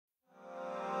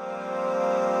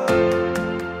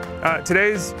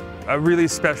Today's a really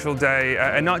special day,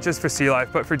 and not just for Sea Life,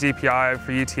 but for DPI,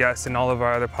 for UTS, and all of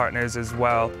our other partners as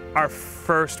well. Our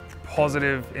first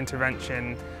positive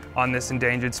intervention on this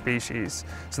endangered species.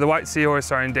 So the white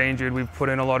seahorse are endangered. We've put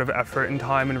in a lot of effort and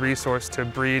time and resource to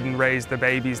breed and raise the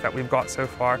babies that we've got so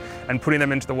far, and putting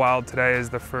them into the wild today is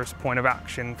the first point of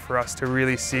action for us to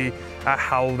really see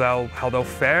how they'll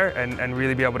fare and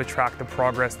really be able to track the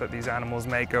progress that these animals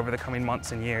make over the coming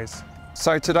months and years.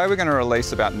 So today we're going to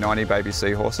release about 90 baby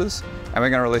seahorses, and we're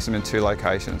going to release them in 2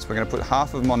 locations. We're going to put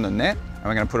half of them on the net, and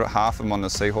we're going to put half of them on the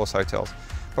seahorse hotels.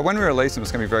 But when we release them,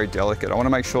 it's going to be very delicate. I want to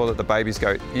make sure that the babies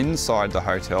go inside the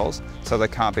hotels so they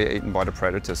can't be eaten by the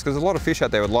predators, because there's a lot of fish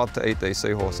out there would love to eat these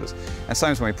seahorses. And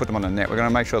same as when we put them on the net, we're going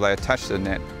to make sure they attach to the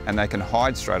net and they can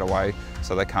hide straight away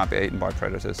so they can't be eaten by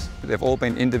predators. They've all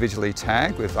been individually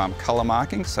tagged with colour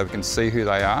markings so we can see who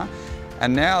they are.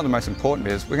 And now the most important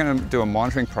bit is we're going to do a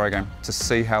monitoring program to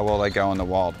see how well they go in the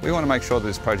wild. We want to make sure that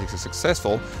this project is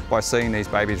successful by seeing these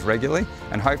babies regularly,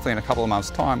 and hopefully in a couple of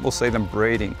months' time we'll see them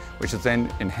breeding, which is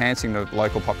then enhancing the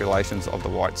local populations of the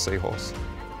white seahorse.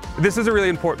 This is a really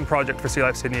important project for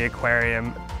LIFE Sydney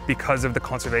Aquarium because of the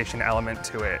conservation element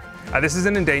to it. This is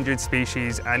an endangered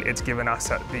species, and it's given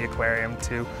us at the aquarium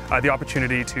the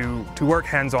opportunity to work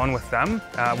hands-on with them,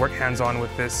 work hands-on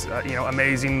with this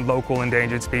amazing local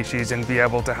endangered species, and be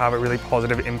able to have a really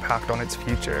positive impact on its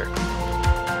future.